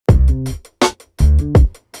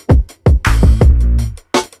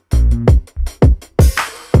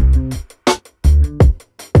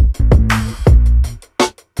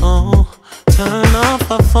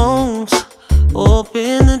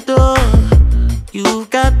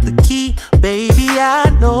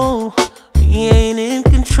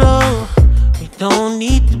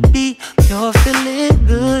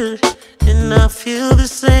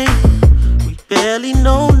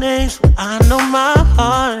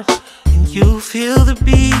feel the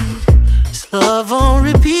beat. It's love on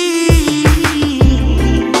repeat.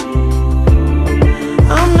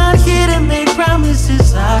 I'm not here to make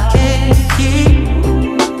promises I can't keep.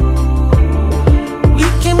 We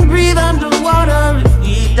can breathe underwater if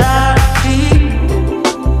we dive deep.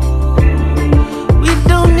 We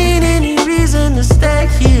don't need any reason to stay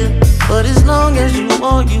here, but as long as you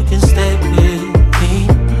want, you can stay with me.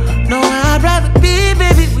 No, I'd rather be,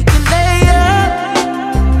 baby, we can lay up.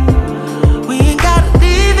 We ain't gotta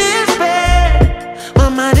leave this bed. My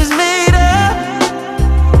mind is made up.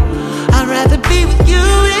 I'd rather be with you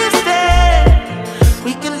instead.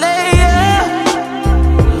 We can lay up,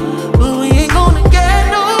 but we ain't gonna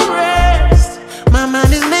get no rest. My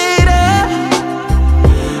mind is made up.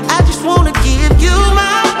 I just wanna give you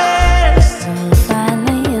my best. So we're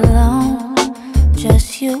finally alone,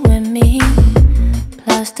 just you and me,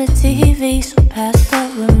 plus the TV, so past the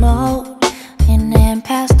remote, and then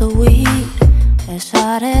past the weed. That's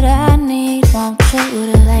all that I need. Want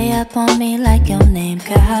you to lay up on me like your name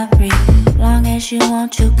Kyrie. Long as you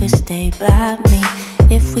want, you could stay by me.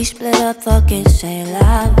 If we split up, fuck it, say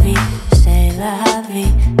la vie, say la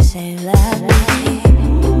vie, say la vie.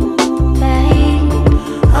 Babe,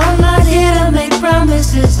 I'm not here to make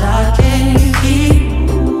promises I can't keep.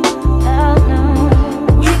 oh no,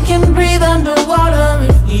 We can breathe underwater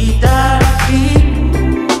if we dive deep.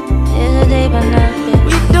 there's a day but not yet.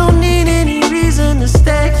 We don't need any reason to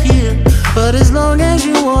stay here, but as long as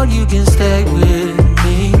you want, you can stay with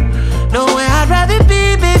me. No way I'd rather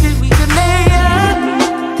be, baby, we can lay up.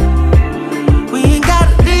 We ain't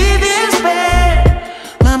gotta leave this bed.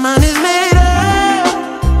 My mind is made up.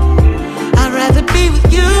 I'd rather be with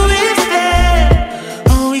you instead.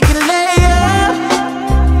 Oh, we can lay up,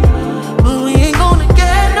 but we ain't gonna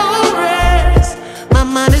get no rest. My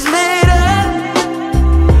mind is made up.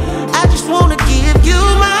 I just wanna give you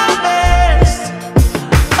my best.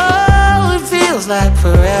 Oh, it feels like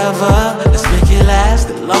forever. Let's make it last,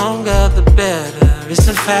 the longer the better. It's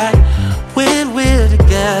a fact, when we're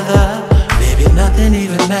together, baby, nothing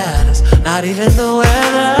even matters, not even the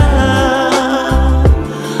weather.